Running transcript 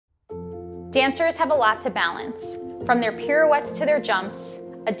Dancers have a lot to balance. From their pirouettes to their jumps,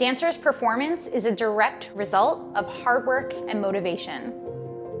 a dancer's performance is a direct result of hard work and motivation.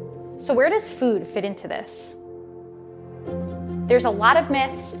 So where does food fit into this? There's a lot of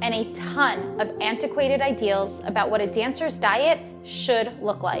myths and a ton of antiquated ideals about what a dancer's diet should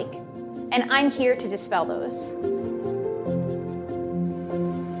look like. And I'm here to dispel those.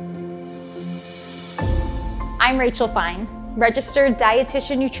 I'm Rachel Fine, registered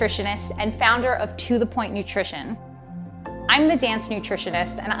dietitian nutritionist and founder of To The Point Nutrition. I'm the dance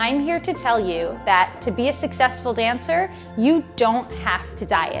nutritionist, and I'm here to tell you that to be a successful dancer, you don't have to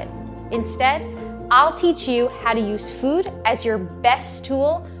diet. Instead, I'll teach you how to use food as your best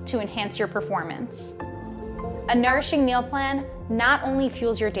tool to enhance your performance. A nourishing meal plan not only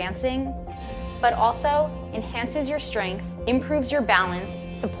fuels your dancing, but also enhances your strength, improves your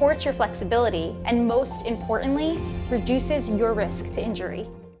balance, supports your flexibility, and most importantly, reduces your risk to injury.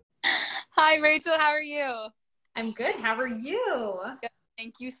 Hi, Rachel. How are you? I'm good. How are you? Good.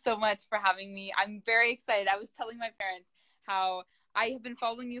 Thank you so much for having me. I'm very excited. I was telling my parents how I have been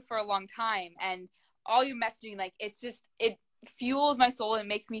following you for a long time, and all your messaging, like, it fuels my soul and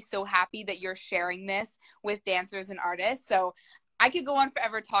makes me so happy that you're sharing this with dancers and artists. So I could go on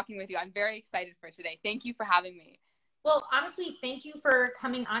forever talking with you. I'm very excited for today. Thank you for having me. Well, honestly, thank you for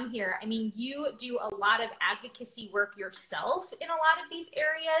coming on here. I mean, you do a lot of advocacy work yourself in a lot of these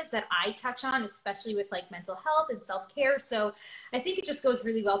areas that I touch on, especially with like mental health and self-care. So I think it just goes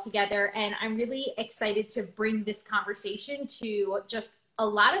really well together. And I'm really excited to bring this conversation to just a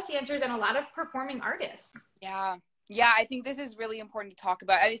lot of dancers and a lot of performing artists. Yeah. I think this is really important to talk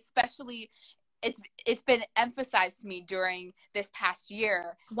about, especially it's been emphasized to me during this past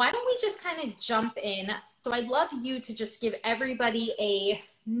year. Why don't we just kind of jump in? So I'd love you to just give everybody a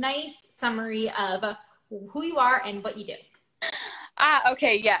nice summary of who you are and what you do.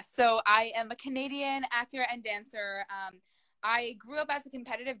 Okay, yes. So I am a Canadian actor and dancer. I grew up as a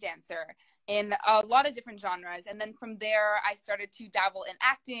competitive dancer in a lot of different genres. And then from there, I started to dabble in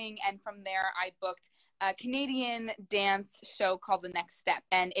acting. And from there, I booked a Canadian dance show called The Next Step.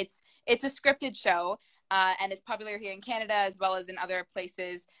 And it's a scripted show, and it's popular here in Canada as well as in other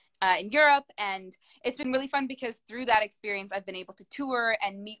places in Europe. And it's been really fun because through that experience, I've been able to tour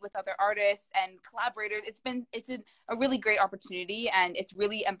and meet with other artists and collaborators. It's a really great opportunity, and it's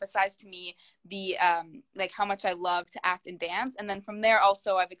really emphasized to me the like how much I love to act and dance. And then from there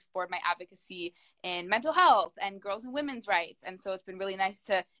also, I've explored my advocacy in mental health and girls and women's rights. And so it's been really nice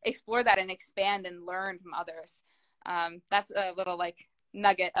to explore that and expand and learn from others. That's a little like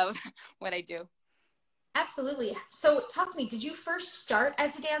nugget of what I do. Absolutely. So talk to me, did you first start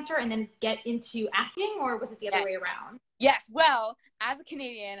as a dancer and then get into acting, or was it the other way around? Yes. Well, as a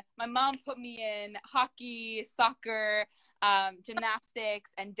Canadian, my mom put me in hockey, soccer,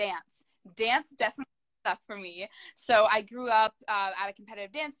 gymnastics, and dance. Dance definitely stuck for me. So I grew up at a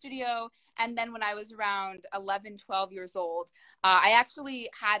competitive dance studio. And then when I was around 11, 12 years old, I actually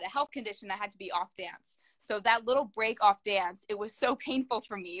had a health condition. I had to be off dance. So that little break off dance, it was so painful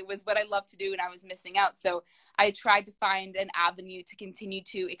for me. It was what I loved to do, and I was missing out. So I tried to find an avenue to continue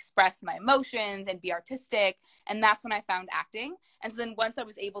to express my emotions and be artistic. And that's when I found acting. And so then once I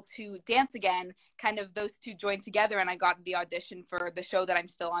was able to dance again, kind of those two joined together, and I got the audition for the show that I'm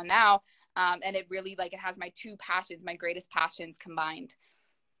still on now. And it really, like, it has my two passions, my greatest passions combined.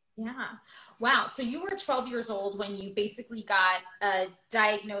 Yeah. Wow. So you were 12 years old when you basically got a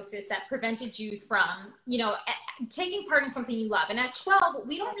diagnosis that prevented you from, taking part in something you love. And at 12,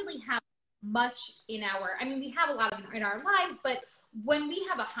 we don't really have much we have a lot of in our lives, but when we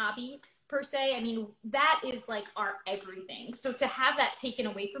have a hobby per se, that is like our everything. So to have that taken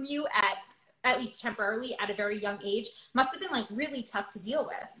away from you at least temporarily at a very young age must have been like really tough to deal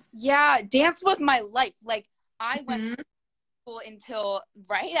with. Yeah. Dance was my life. Like I went until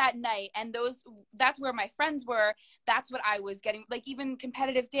right at night, and that's where my friends were. That's what I was getting, like, even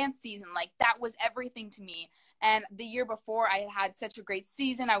competitive dance season, like that was everything to me. And the year before, I had such a great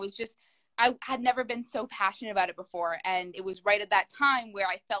season. I had never been so passionate about it before, and it was right at that time where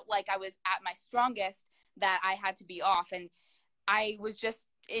I felt like I was at my strongest that I had to be off, and I was just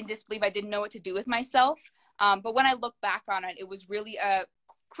in disbelief. I didn't know what to do with myself. But when I look back on it, it was really a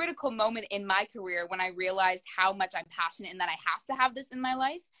critical moment in my career when I realized how much I'm passionate and that I have to have this in my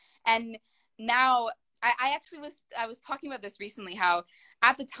life. And now I was talking about this recently, how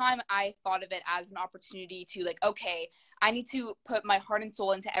at the time I thought of it as an opportunity to, like, okay, I need to put my heart and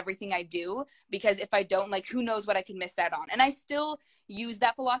soul into everything I do, because if I don't, like, who knows what I can miss out on. And I still use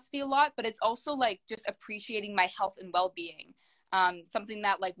that philosophy a lot, but it's also like just appreciating my health and well-being. something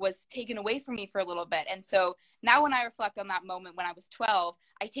that like was taken away from me for a little bit. And so now when I reflect on that moment when I was 12,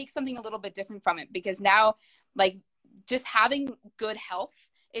 I take something a little bit different from it, because now like just having good health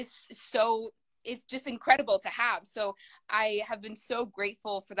is just incredible to have. So I have been so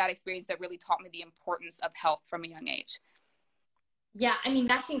grateful for that experience that really taught me the importance of health from a young age. Yeah, I mean,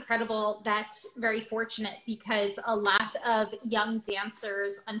 that's incredible. That's very fortunate, because a lot of young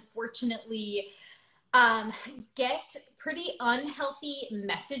dancers, unfortunately, get pretty unhealthy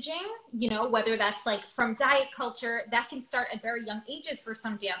messaging, you know, whether that's like from diet culture that can start at very young ages for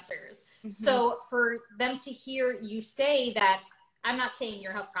some dancers. Mm-hmm. So for them to hear you say that, I'm not saying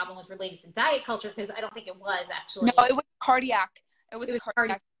your health problem was related to diet culture, because I don't think it was actually. No, it was cardiac. It was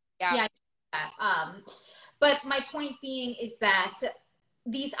cardiac. Yeah. But my point being is that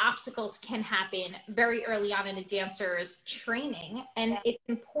these obstacles can happen very early on in a dancer's training. And it's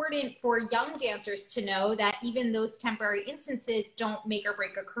important for young dancers to know that even those temporary instances don't make or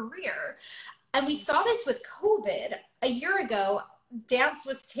break a career. And we saw this with COVID. A year ago, dance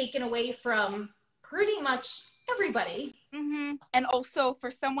was taken away from pretty much everybody. Mm-hmm. And also for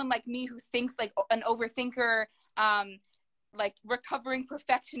someone like me who thinks like an overthinker, like recovering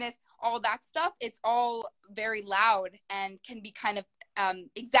perfectionist, all that stuff, it's all very loud and can be kind of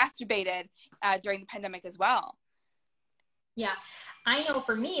exacerbated during the pandemic as well. Yeah, I know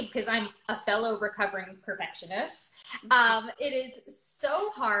for me, because I'm a fellow recovering perfectionist, it is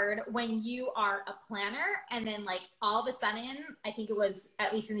so hard when you are a planner and then like all of a sudden, I think it was,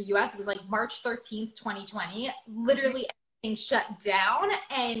 at least in the US, it was like March 13th, 2020, literally everything shut down,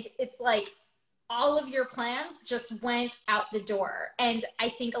 and it's like all of your plans just went out the door. And I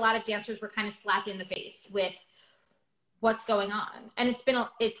think a lot of dancers were kind of slapped in the face with what's going on. And it's been a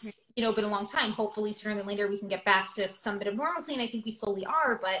long time. Hopefully sooner than later we can get back to some bit of normalcy, and I think we slowly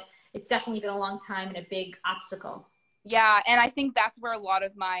are, but it's definitely been a long time and a big obstacle. Yeah, and I think that's where a lot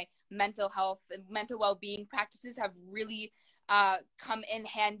of my mental health and mental well-being practices have really come in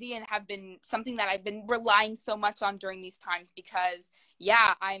handy, and have been something that I've been relying so much on during these times, because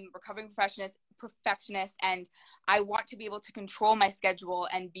I'm recovering perfectionist and I want to be able to control my schedule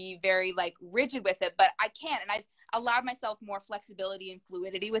and be very like rigid with it, but I can't. And I've allowed myself more flexibility and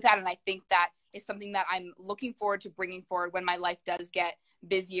fluidity with that. And I think that is something that I'm looking forward to bringing forward when my life does get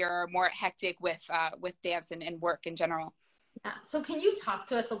busier, more hectic with dance and work in general. Yeah. So can you talk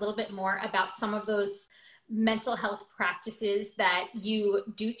to us a little bit more about some of those mental health practices that you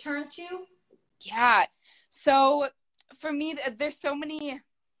do turn to? Yeah. So for me, there's so many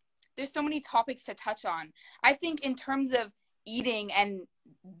topics to touch on. I think in terms of eating and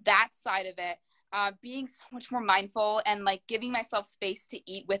that side of it, being so much more mindful and like giving myself space to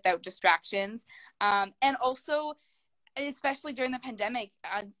eat without distractions. And also, especially during the pandemic,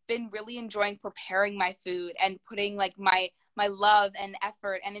 I've been really enjoying preparing my food and putting like my love and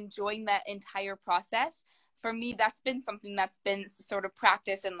effort and enjoying that entire process. For me, that's been something that's been sort of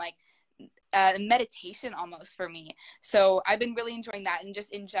practice and like meditation almost for me. So I've been really enjoying that, and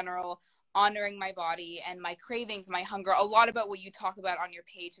just in general, honoring my body and my cravings, my hunger. A lot about what you talk about on your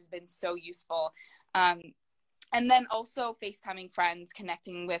page has been so useful. And then also FaceTiming friends,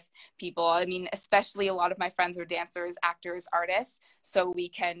 connecting with people. I mean, especially a lot of my friends are dancers, actors, artists, so we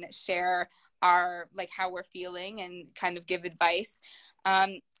can share our, like, how we're feeling and kind of give advice.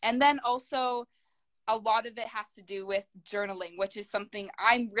 And then also a lot of it has to do with journaling, which is something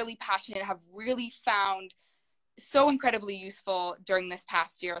I'm really passionate, have really found so incredibly useful during this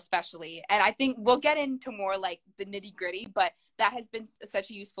past year, especially. And I think we'll get into more like the nitty gritty, but that has been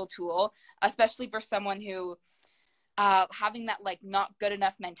such a useful tool, especially for someone who having that like not good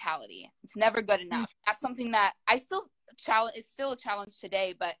enough mentality. It's never good enough. That's something that it's still a challenge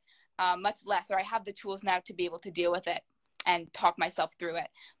today, but much less, or I have the tools now to be able to deal with it and talk myself through it.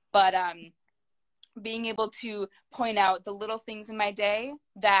 But being able to point out the little things in my day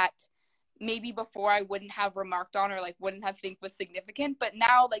that maybe before I wouldn't have remarked on, or like wouldn't have think was significant, but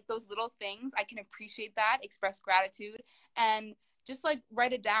now like those little things, I can appreciate that, express gratitude, and just like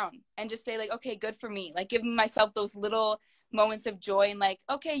write it down and just say like, okay, good for me. Like giving myself those little moments of joy and like,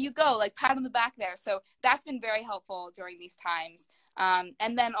 okay, you go, like pat on the back there. So that's been very helpful during these times.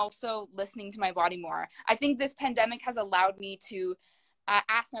 And then also listening to my body more. I think this pandemic has allowed me to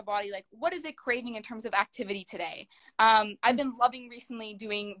ask my body, like, what is it craving in terms of activity today? I've been loving recently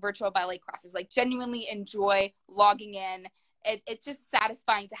doing virtual ballet classes, like genuinely enjoy logging in. It's just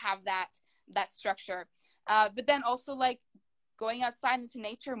satisfying to have that structure. But then also like going outside into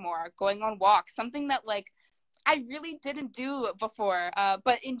nature more, going on walks, something that like I really didn't do before.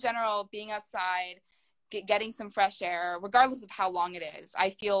 But in general, being outside, getting some fresh air, regardless of how long it is. I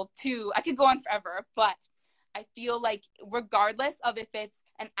could go on forever, but I feel like regardless of if it's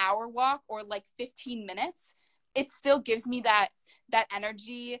an hour walk or like 15 minutes, it still gives me that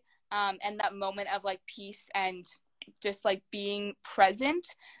energy and that moment of like peace and just like being present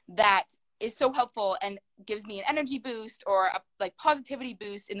that is so helpful and gives me an energy boost or a like positivity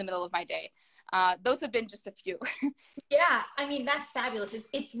boost in the middle of my day. Those have been just a few. Yeah, I mean, that's fabulous.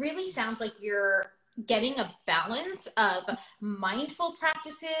 It really sounds like you're getting a balance of mindful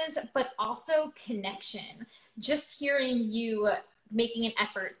practices, but also connection. Just hearing you making an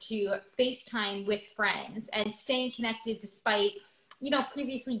effort to FaceTime with friends and staying connected despite, you know,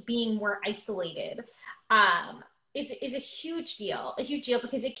 previously being more isolated, is a huge deal,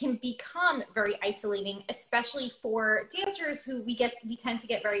 because it can become very isolating, especially for dancers who we tend to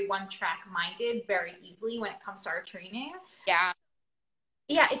get very one track minded very easily when it comes to our training. Yeah.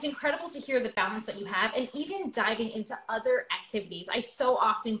 Yeah, it's incredible to hear the balance that you have, and even diving into other activities. I so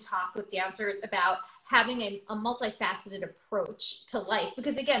often talk with dancers about having a multifaceted approach to life,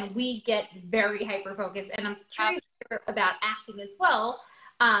 because again, we get very hyper focused, and I'm curious about acting as well.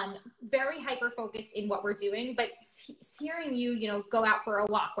 Very hyper focused in what we're doing, but hearing you, you know, go out for a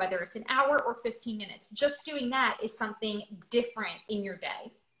walk, whether it's an hour or 15 minutes, just doing that is something different in your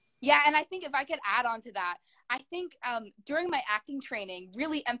day. Yeah, and I think if I could add on to that, I think during my acting training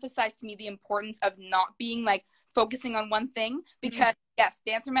really emphasized to me the importance of not being like focusing on one thing, because yes,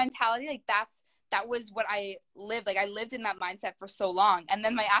 dancer mentality, like that was what I lived. Like I lived in that mindset for so long. And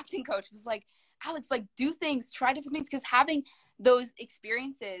then my acting coach was like, Alex, like do things, try different things, because having those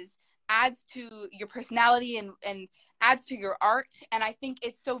experiences adds to your personality and adds to your art. And I think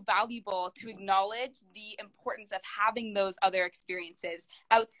it's so valuable to acknowledge the importance of having those other experiences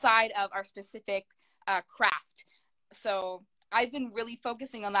outside of our specific craft. So I've been really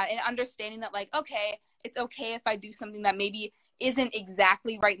focusing on that and understanding that like, okay, it's okay if I do something that maybe isn't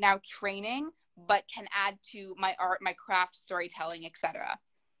exactly right now training, but can add to my art, my craft, storytelling, etc.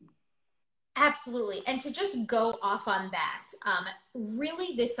 Absolutely. And to just go off on that,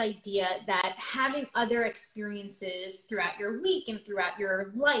 really this idea that having other experiences throughout your week and throughout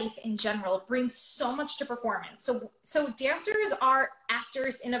your life in general brings so much to performance. So dancers are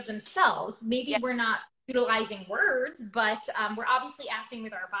actors in of themselves. Maybe we're not utilizing words, but we're obviously acting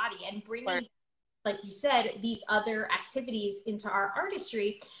with our body, and bringing, like you said, these other activities into our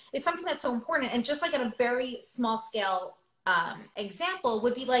artistry is something that's so important. And just like at a very small scale example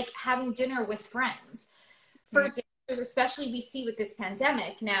would be like having dinner with friends. For dancers, especially, we see with this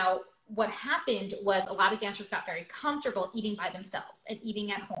pandemic now, what happened was a lot of dancers got very comfortable eating by themselves and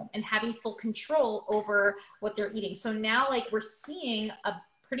eating at home and having full control over what they're eating. So now like we're seeing a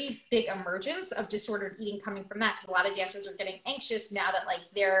pretty big emergence of disordered eating coming from that, because a lot of dancers are getting anxious now that like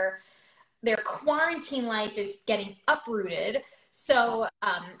their quarantine life is getting uprooted. So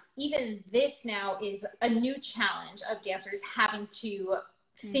even this now is a new challenge of dancers having to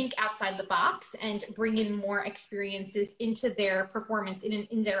think outside the box and bring in more experiences into their performance in an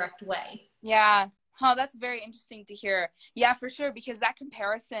indirect way. Yeah. Oh, that's very interesting to hear. Yeah, for sure. Because that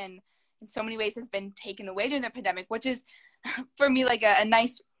comparison in so many ways has been taken away during the pandemic, which is for me like a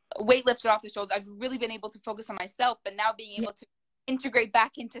nice weight lifted off the shoulder. I've really been able to focus on myself, but now being able to integrate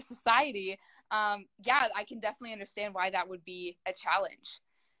back into society, yeah, I can definitely understand why that would be a challenge.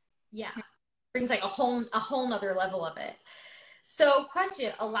 Yeah, brings like a whole nother level of it. So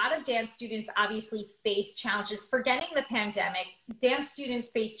question, a lot of dance students obviously face challenges. Forgetting the pandemic, dance students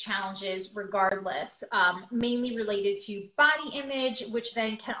face challenges regardless, mainly related to body image, which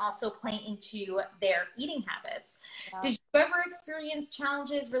then can also play into their eating habits. Yeah. Did you ever experience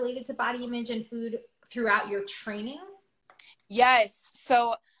challenges related to body image and food throughout your training? Yes.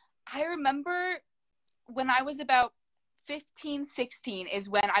 So I remember when I was about 15, 16 is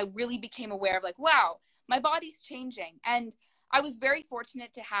when I really became aware of like, wow, my body's changing. And I was very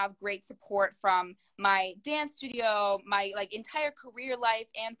fortunate to have great support from my dance studio, my like entire career life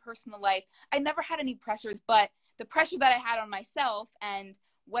and personal life. I never had any pressures, but the pressure that I had on myself and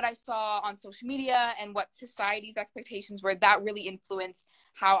what I saw on social media and what society's expectations were, that really influenced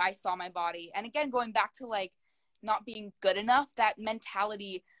how I saw my body. And again, going back to like not being good enough, that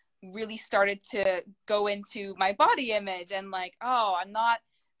mentality really started to go into my body image and like, oh, I'm not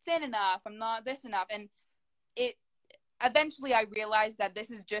thin enough, I'm not this enough. And it eventually I realized that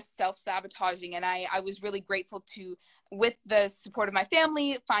this is just self-sabotaging, and I was really grateful to, with the support of my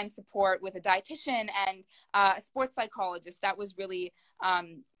family, find support with a dietitian and a sports psychologist. That was really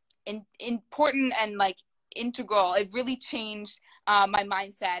important and like integral. It really changed my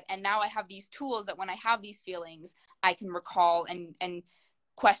mindset, and now I have these tools that when I have these feelings I can recall and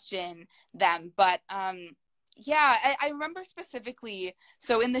question them. But yeah, I remember specifically,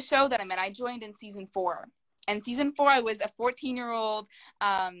 so in the show that I'm in, I joined in season 4, and season 4, I was a 14-year-old.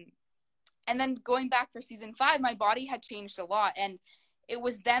 And then going back for season 5, my body had changed a lot. And it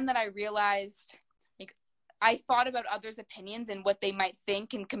was then that I realized, like, I thought about others' opinions and what they might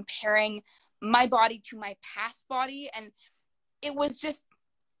think, and comparing my body to my past body. And it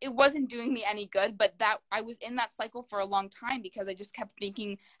wasn't doing me any good, but that I was in that cycle for a long time because I just kept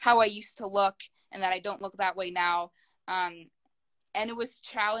thinking how I used to look and that I don't look that way now. And it was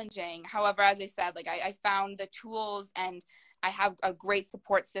challenging. However, as I said, like, I found the tools, and I have a great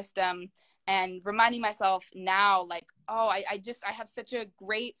support system, and reminding myself now, like, oh, I have such a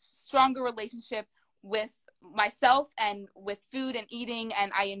great, stronger relationship with myself and with food and eating,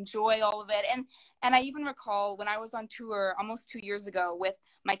 and I enjoy all of it. And I even recall when I was on tour almost 2 years ago with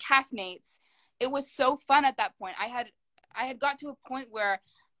my castmates, it was so fun at that point. I had got to a point where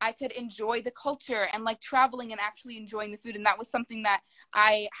I could enjoy the culture and like traveling and actually enjoying the food. And that was something that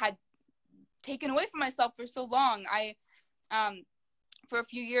I had taken away from myself for so long. For a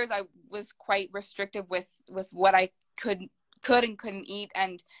few years, I was quite restrictive with what I could and couldn't eat.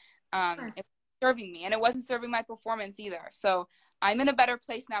 And it was serving me, and it wasn't serving my performance either. So I'm in a better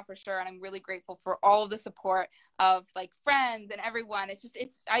place now for sure. And I'm really grateful for all of the support of like friends and everyone.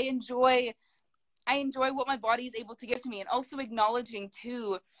 I enjoy what my body is able to give to me, and also acknowledging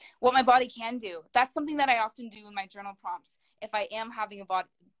too what my body can do. That's something that I often do in my journal prompts if I am having a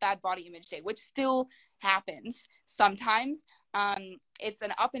bad body image day, which still happens sometimes. It's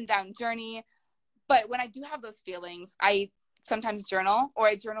an up and down journey, but when I do have those feelings, I sometimes journal, or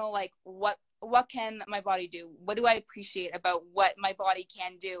I journal like what can my body do? What do I appreciate about what my body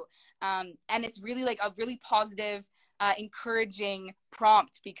can do? And it's really like a really positive, encouraging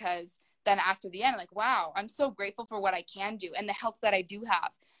prompt, because then after the end, like, wow, I'm so grateful for what I can do and the health that I do have.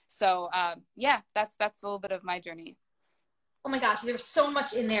 So yeah, that's a little bit of my journey. Oh my gosh, there's so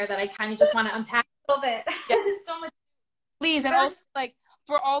much in there that I kind of just want to unpack a little bit. Yeah. So much. Please. And also, like,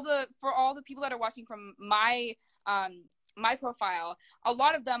 for all the people that are watching from my my profile, a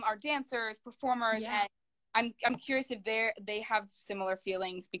lot of them are dancers, performers, yeah. And I'm curious if they have similar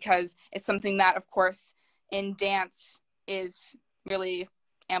feelings, because it's something that, of course, in dance is really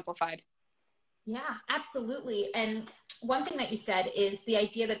amplified. Yeah, absolutely. And one thing that you said is the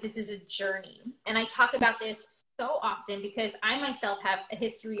idea that this is a journey. And I talk about this so often because I myself have a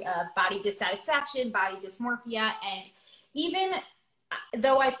history of body dissatisfaction, body dysmorphia, and even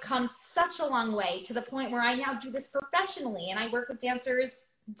though I've come such a long way to the point where I now do this professionally, and I work with dancers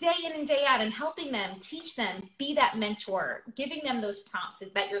day in and day out and helping them, teach them, be that mentor, giving them those prompts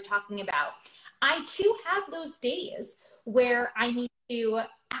that you're talking about. I too have those days where I need to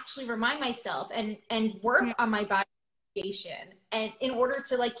actually remind myself and work on my body creation, and in order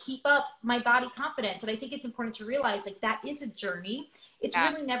to like keep up my body confidence. And I think it's important to realize like that is a journey. It's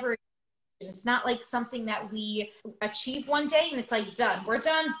really never, it's not like something that we achieve one day and it's like done, we're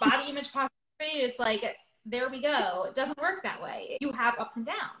done, body image positivity. It's like, there we go. It doesn't work that way. You have ups and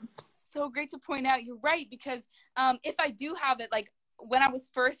downs. So great to point out. You're right, because if I do have it, like when I was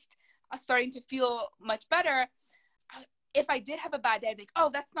first starting to feel much better, if I did have a bad day, I'd be like, oh,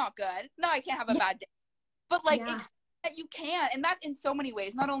 that's not good. No, I can't have a bad day. But like, it's that you can. And that's in so many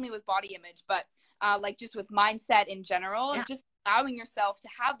ways, not only with body image, but like just with mindset in general, just allowing yourself to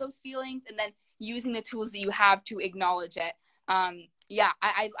have those feelings and then using the tools that you have to acknowledge it.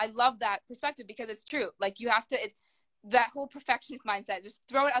 I love that perspective, because it's true. Like, you have to, that whole perfectionist mindset, just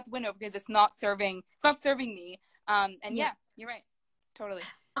throw it out the window, because it's not serving me. And yeah, you're right. Totally.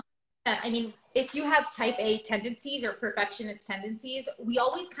 I mean, if you have type A tendencies or perfectionist tendencies, we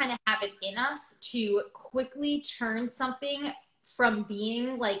always kind of have it in us to quickly turn something from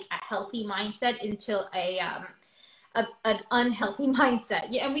being like a healthy mindset into an unhealthy mindset.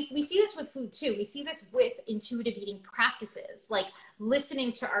 Yeah, and we see this with food too. We see this with intuitive eating practices, like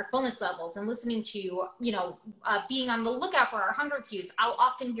listening to our fullness levels and listening to, being on the lookout for our hunger cues. I'll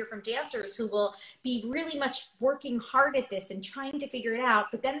often hear from dancers who will be really much working hard at this and trying to figure it out,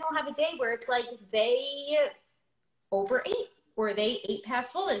 but then they'll have a day where it's like they overate, or they ate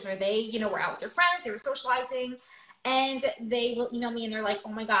past fullness, or they, were out with their friends, they were socializing, and they will email me and they're like,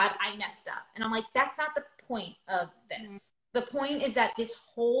 oh my God, I messed up. And I'm like, that's not the point of this. The point is that this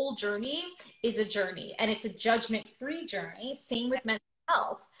whole journey is a journey, and it's a judgment-free journey. Same with mental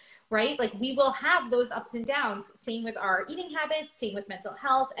health, right? Like, we will have those ups and downs. Same with our eating habits, same with mental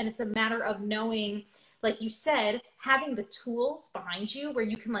health. And it's a matter of knowing, like you said, having the tools behind you where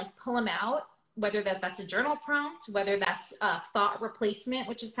you can like pull them out, whether that's a journal prompt, whether that's a thought replacement,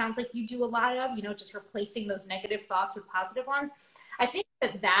 which it sounds like you do a lot of, just replacing those negative thoughts with positive ones. I think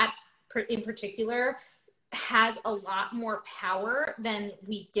that in particular has a lot more power than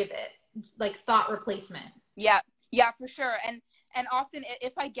we give it, like thought replacement. Yeah, for sure. And often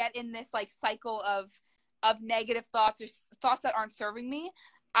if I get in this like cycle of negative thoughts or thoughts that aren't serving me,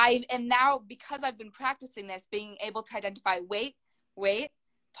 I am now, because I've been practicing this, being able to identify, wait,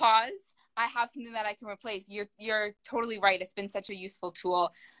 pause. I have something that I can replace. You're totally right. It's been such a useful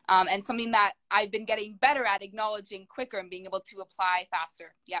tool, and something that I've been getting better at acknowledging quicker and being able to apply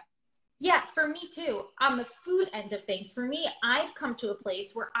faster. Yeah. Yeah, for me too. On the food end of things, for me, I've come to a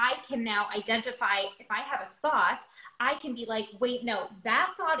place where I can now identify if I have a thought, I can be like, wait, no,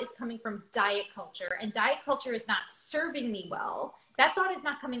 that thought is coming from diet culture, and diet culture is not serving me well. That thought is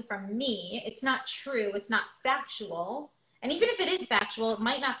not coming from me. It's not true. It's not factual. And even if it is factual, it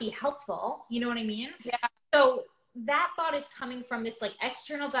might not be helpful. You know what I mean? Yeah. So that thought is coming from this like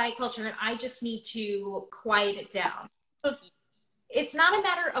external diet culture, and I just need to quiet it down. So it's not a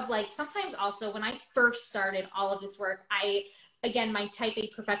matter of like, sometimes also when I first started all of this work, again, my type A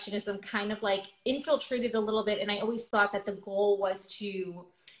perfectionism kind of like infiltrated a little bit. And I always thought that the goal was to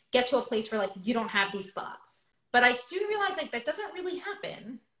get to a place where like, you don't have these thoughts. But I soon realized like that doesn't really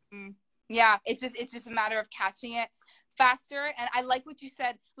happen. Yeah, it's just a matter of catching it faster. And I like what you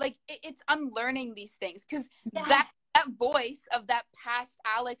said, like it's unlearning these things, because Yes. that voice of that past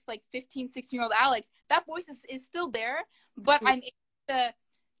Alex, like 15, 16-year-old Alex, that voice is still there, but I'm able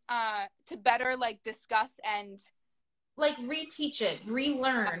to better like discuss and like reteach it,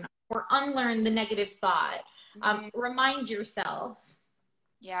 relearn or unlearn the negative thought. Remind yourself.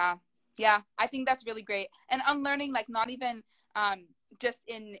 Yeah, I think that's really great. And unlearning, like not even just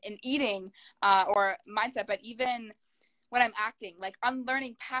in eating or mindset, but even when I'm acting, like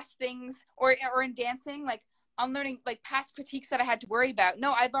unlearning past things, or in dancing, like unlearning like past critiques that I had to worry about.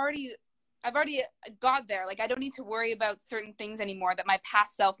 No, I've already got there. Like I don't need to worry about certain things anymore that my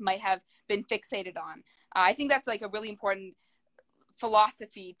past self might have been fixated on. I think that's like a really important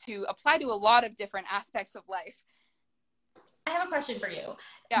philosophy to apply to a lot of different aspects of life. I have a question for you.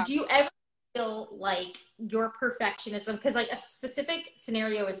 Yeah. Do you ever feel like your perfectionism, because like a specific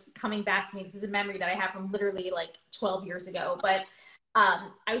scenario is coming back to me. This is a memory that I have from literally like 12 years ago. But I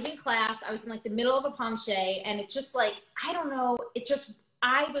was in class, I was in like the middle of a penché, and it just like, I don't know,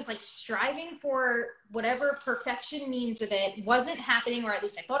 I was like striving for whatever perfection means with it, wasn't happening, or at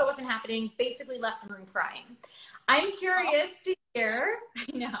least I thought it wasn't happening, basically left the room crying. I'm curious to hear,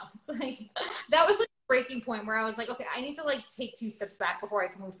 I know, it's like, that was like a breaking point where I was like, okay, I need to like take 2 steps back before I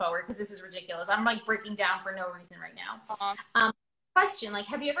can move forward, because this is ridiculous. I'm like breaking down for no reason right now. Question, like,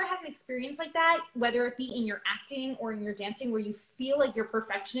 have you ever had an experience like that, whether it be in your acting or in your dancing, where you feel like your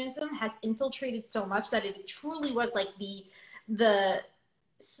perfectionism has infiltrated so much that it truly was like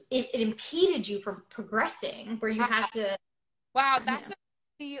it impeded you from progressing, where you had to... Wow, that's a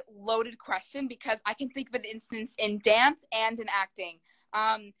really loaded question, because I can think of an instance in dance and in acting.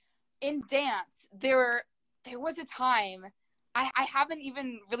 In dance, there was a time, I haven't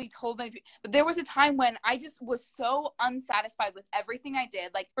even really told my, but there was a time when I just was so unsatisfied with everything I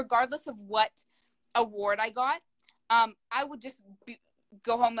did, like regardless of what award I got, I would just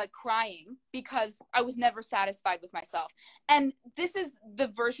go home like crying, because I was never satisfied with myself. And this is the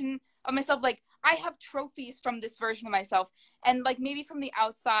version of myself, like I have trophies from this version of myself, and like maybe from the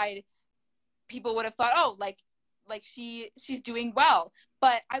outside people would have thought, oh, like she's doing well,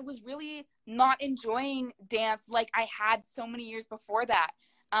 but I was really not enjoying dance like I had so many years before that.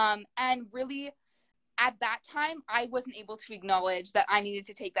 And really at that time I wasn't able to acknowledge that I needed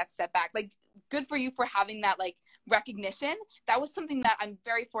to take that step back. Like, good for you for having that like recognition. That was something that I'm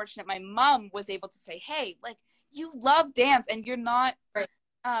very fortunate my mom was able to say, hey, like you love dance and you're not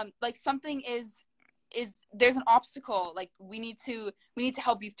like something is there's an obstacle, like we need to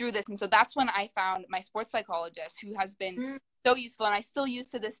help you through this. And so that's when I found my sports psychologist, who has been so useful, and I still use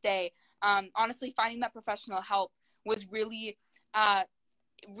to this day. Honestly, finding that professional help was really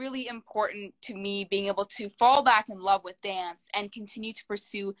really important to me, being able to fall back in love with dance and continue to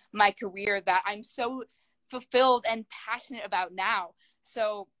pursue my career that I'm so fulfilled and passionate about now.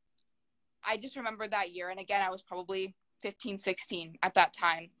 So I just remember that year, and again, I was probably 15, 16 at that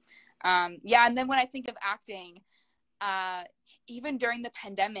time. And then when I think of acting, even during the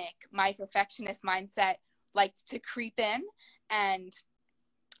pandemic, my perfectionist mindset liked to creep in, and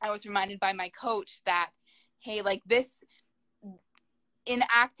I was reminded by my coach that, hey, like this, in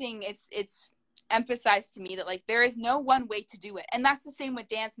acting, it's emphasized to me that like there is no one way to do it. And that's the same with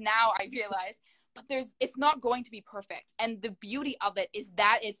dance now, I realize, but it's not going to be perfect. And the beauty of it is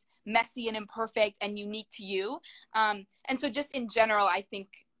that it's messy and imperfect and unique to you. And so just in general, I think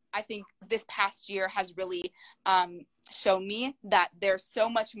this past year has really shown me that there's so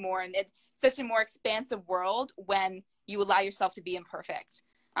much more, and it's such a more expansive world when you allow yourself to be imperfect.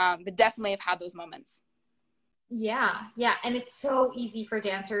 But definitely have had those moments. Yeah, yeah. And it's so easy for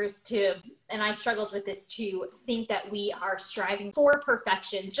dancers to, and I struggled with this too, think that we are striving for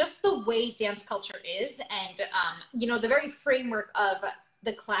perfection, just the way dance culture is. And, you know, the very framework of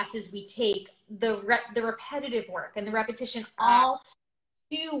the classes we take, the repetitive work and the repetition, all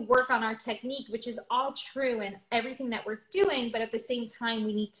to work on our technique, which is all true and everything that we're doing. But at the same time,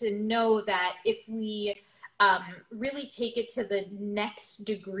 we need to know that if we really take it to the next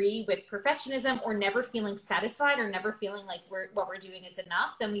degree with perfectionism, or never feeling satisfied, or never feeling like what we're doing is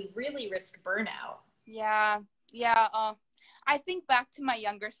enough, then we really risk burnout. Yeah. I think back to my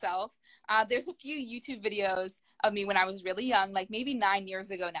younger self. There's a few YouTube videos of me when I was really young, like maybe 9 years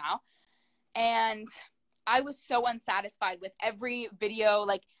ago now. And I was so unsatisfied with every video.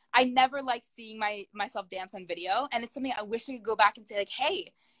 Like, I never liked seeing myself dance on video. And it's something I wish I could go back and say, like,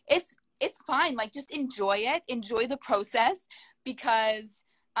 hey, it's fine. Like, just enjoy it. Enjoy the process, because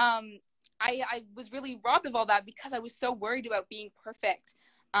I was really robbed of all that because I was so worried about being perfect.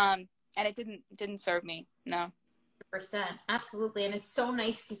 And it didn't serve me. No. 100%. Absolutely. And it's so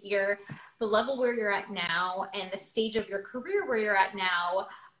nice to hear the level where you're at now and the stage of your career where you're at now,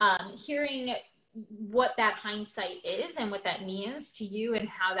 hearing what that hindsight is and what that means to you and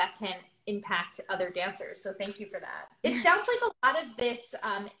how that can impact other dancers. So thank you for that. It sounds like a lot of this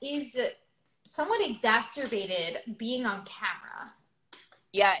is somewhat exacerbated being on camera.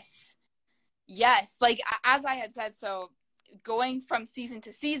 Yes. Like, as I had said, so going from season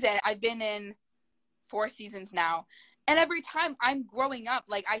to season, I've been in 4 seasons now. And every time I'm growing up,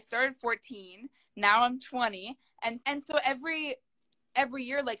 like, I started 14, now I'm 20. And so every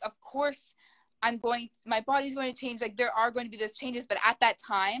year, like, of course, my body's going to change. Like, there are going to be those changes. But at that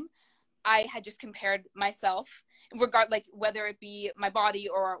time, I had just compared myself, like, whether it be my body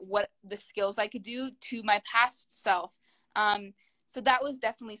or what the skills I could do, to my past self. So that was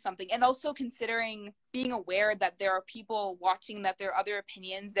definitely something. And also considering, being aware that there are people watching, that there are other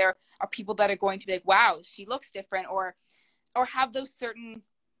opinions. There are people that are going to be like, wow, she looks different, or have those certain,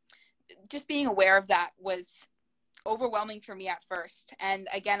 just being aware of that was overwhelming for me at first. And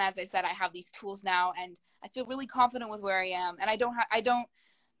again, as I said, I have these tools now, and I feel really confident with where I am. And I don't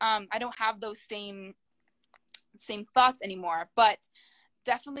have those same thoughts anymore. But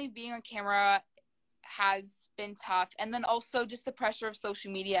definitely being on camera has been tough. And then also just the pressure of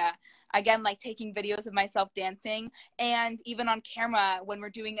social media, again, like taking videos of myself dancing, and even on camera when we're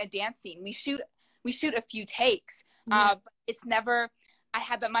doing a dance scene, we shoot a few takes. But it's never, I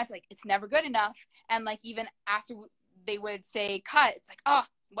had that mindset, like, it's never good enough. And like, even after they would say cut, it's like, oh,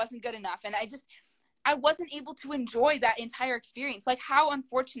 it wasn't good enough. And I wasn't able to enjoy that entire experience. Like, how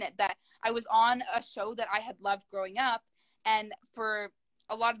unfortunate that I was on a show that I had loved growing up, and for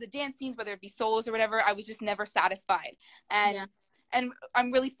a lot of the dance scenes, whether it be solos or whatever, I was just never satisfied. And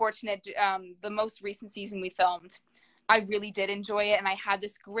I'm really fortunate. The most recent season we filmed, I really did enjoy it, and I had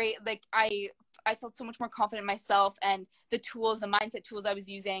this great, like, I felt so much more confident in myself and the tools, the mindset tools I was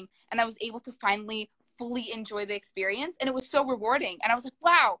using, and I was able to finally fully enjoy the experience, and it was so rewarding. And I was like,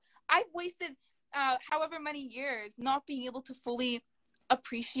 wow, I've wasted however many years not being able to fully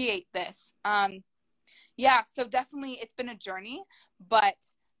appreciate this. So definitely it's been a journey, but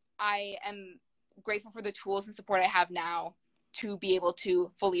I am grateful for the tools and support I have now to be able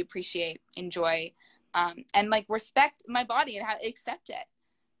to fully appreciate, enjoy, and like respect my body and accept it.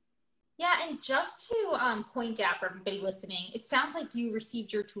 Yeah, and just to point out for everybody listening, it sounds like you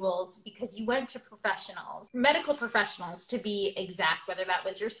received your tools because you went to professionals, medical professionals to be exact, whether that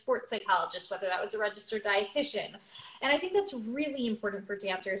was your sports psychologist, whether that was a registered dietitian. And I think that's really important for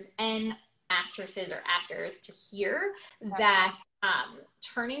dancers and actresses or actors to hear, that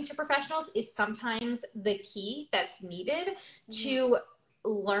turning to professionals is sometimes the key that's needed to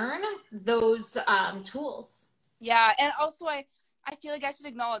learn those tools. Yeah, and also I feel like I should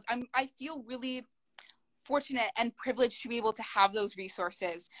acknowledge, I feel really fortunate and privileged to be able to have those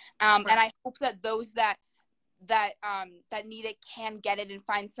resources. And I hope that those that need it can get it and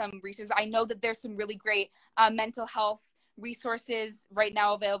find some resources. I know that there's some really great mental health resources right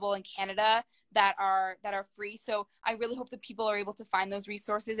now available in Canada that are free. So I really hope that people are able to find those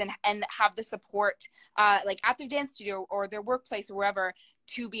resources and have the support, like at their dance studio or their workplace or wherever,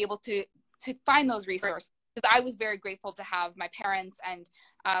 to be able to find those resources. Because I was very grateful to have my parents and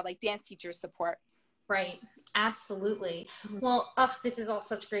like dance teachers support. Right. Absolutely. Well, this is all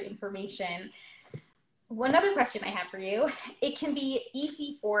such great information. One other question I have for you. It can be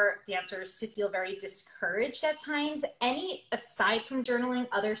easy for dancers to feel very discouraged at times. Any, aside from journaling,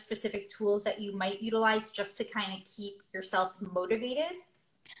 other specific tools that you might utilize just to kind of keep yourself motivated?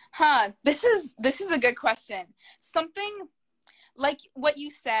 This is a good question. Something like what you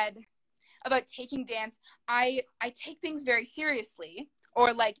said, about taking dance. I take things very seriously,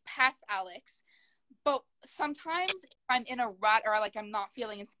 or like past Alex. But sometimes if I'm in a rut or like I'm not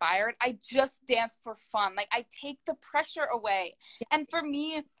feeling inspired, I just dance for fun. Like I take the pressure away. And for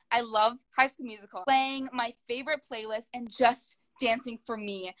me, I love High School Musical, playing my favorite playlist and just dancing for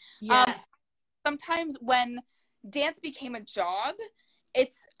me. Yeah. Sometimes when dance became a job,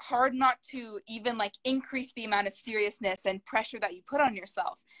 it's hard not to even like increase the amount of seriousness and pressure that you put on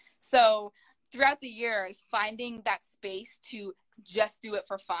yourself. So throughout the years, finding that space to just do it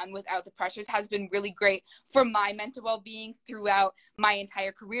for fun without the pressures has been really great for my mental well-being throughout my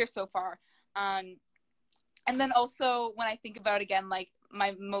entire career so far. And then also when I think about, again, like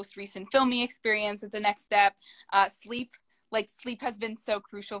my most recent filming experience with The Next Step, sleep has been so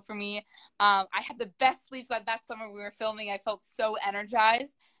crucial for me. I had the best sleeps that summer we were filming. I felt so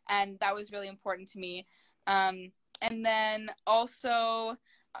energized, and that was really important to me. And then also,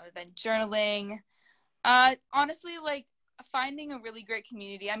 other than journaling, honestly, like finding a really great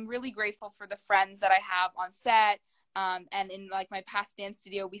community. I'm really grateful for the friends that I have on set, and in like my past dance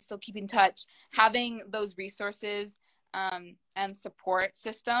studio, we still keep in touch. Having those resources and support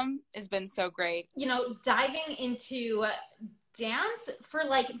system has been so great. You know, diving into dance for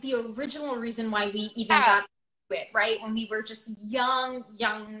like the original reason why we even got to it, right? When we were just young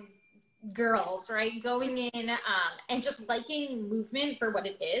girls, right? Going in and just liking movement for what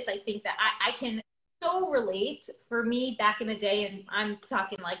it is. I think that I can so relate. For me back in the day, and I'm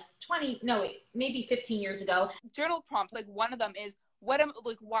talking like maybe 15 years ago. Journal prompts, like one of them is,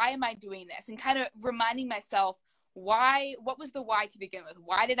 why am I doing this? And kind of reminding myself what was the why to begin with?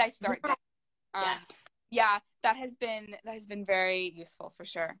 Why did I start this? Yes. Yeah, that has been very useful for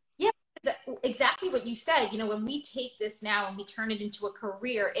sure. Yeah, exactly what you said. You know, when we take this now and we turn it into a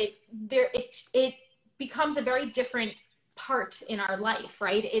career, it becomes a very different part in our life,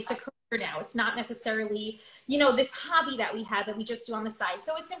 right? It's a career now. It's not necessarily, you know, this hobby that we have that we just do on the side.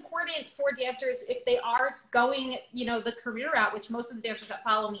 So it's important for dancers, if they are going, you know, the career route, which most of the dancers that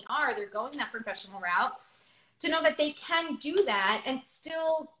follow me they're going that professional route, to know that they can do that and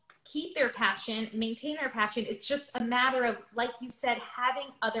still keep their passion, maintain their passion. It's just a matter of, like you said, having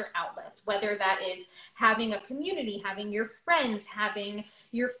other outlets, whether that is having a community, having your friends, having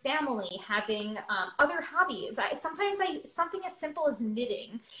your family, having other hobbies. Sometimes something as simple as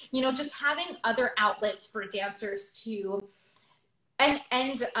knitting, you know, just having other outlets for dancers to, and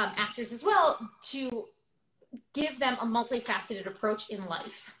actors as well, to give them a multifaceted approach in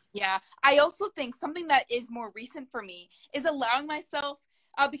life. Yeah, I also think something that is more recent for me is allowing myself,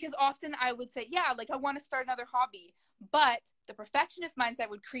 because often I would say, yeah, like I want to start another hobby, but the perfectionist mindset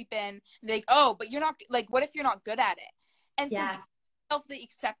would creep in and be like, oh, but you're not, like, what if you're not good at it? And yes. So self the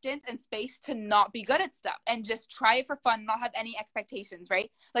acceptance and space to not be good at stuff and just try it for fun, not have any expectations, right?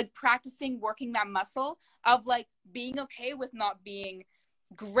 Like practicing working that muscle of like being okay with not being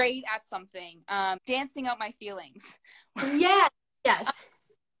great at something, dancing out my feelings. Yeah. Yes.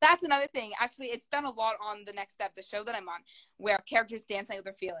 That's another thing. Actually, it's done a lot on The Next Step, the show that I'm on, where characters dance out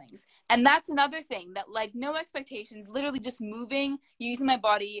their feelings. And that's another thing, that like no expectations, literally just moving, using my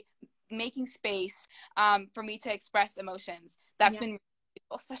body, making space for me to express emotions. That's been really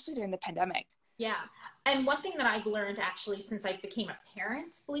useful, especially during the pandemic. Yeah. And one thing that I've learned actually since I became a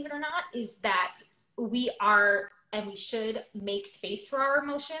parent, believe it or not, is that we are and we should make space for our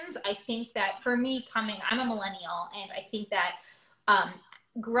emotions. I think that for me I'm a millennial, and I think that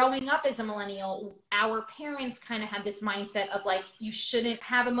growing up as a millennial, our parents kind of had this mindset of like, you shouldn't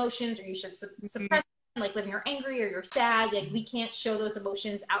have emotions, or you should suppress them, like when you're angry or you're sad, like we can't show those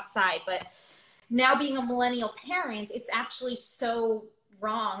emotions outside. But now being a millennial parent, it's actually so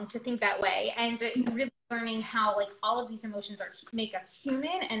wrong to think that way, and really learning how like all of these emotions make us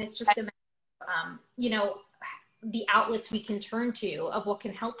human, and it's just a matter of, you know, the outlets we can turn to of what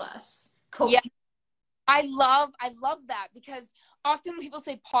can help us cope. Yeah. I love that, because often when people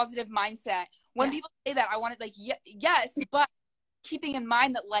say positive mindset, when people say that, I want to like, yes, but keeping in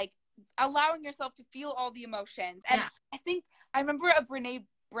mind that like allowing yourself to feel all the emotions. And I remember a Brene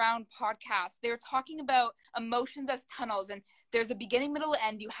Brown podcast, they were talking about emotions as tunnels, and there's a beginning, middle,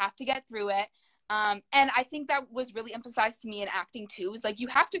 end. You have to get through it. And I think that was really emphasized to me in acting too, is like, you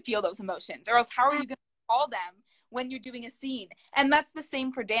have to feel those emotions, or else how are you going to call them when you're doing a scene? And that's the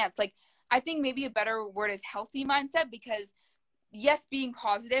same for dance. Like, I think maybe a better word is healthy mindset, because yes, being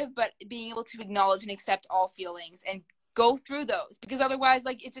positive, but being able to acknowledge and accept all feelings and go through those, because otherwise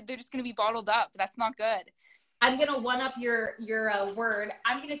like they're just going to be bottled up. That's not good. I'm going to one up your word.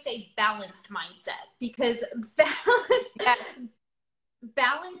 I'm going to say balanced mindset, because balance,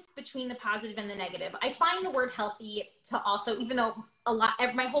 balance between the positive and the negative. I find the word healthy to also, even though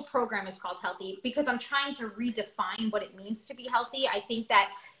my whole program is called healthy, because I'm trying to redefine what it means to be healthy. I think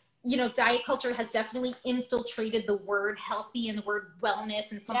that, you know, diet culture has definitely infiltrated the word healthy and the word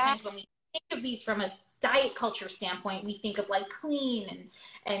wellness. And sometimes when we think of these from a diet culture standpoint, we think of like clean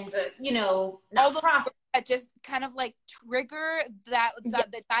and you know, all the processed. That just kind of like trigger that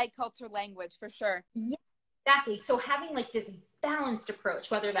the diet culture language for sure. Yeah, exactly. So having like this balanced approach,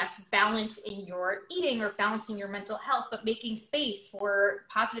 whether that's balance in your eating or balancing your mental health, but making space for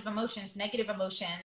positive emotions, negative emotions,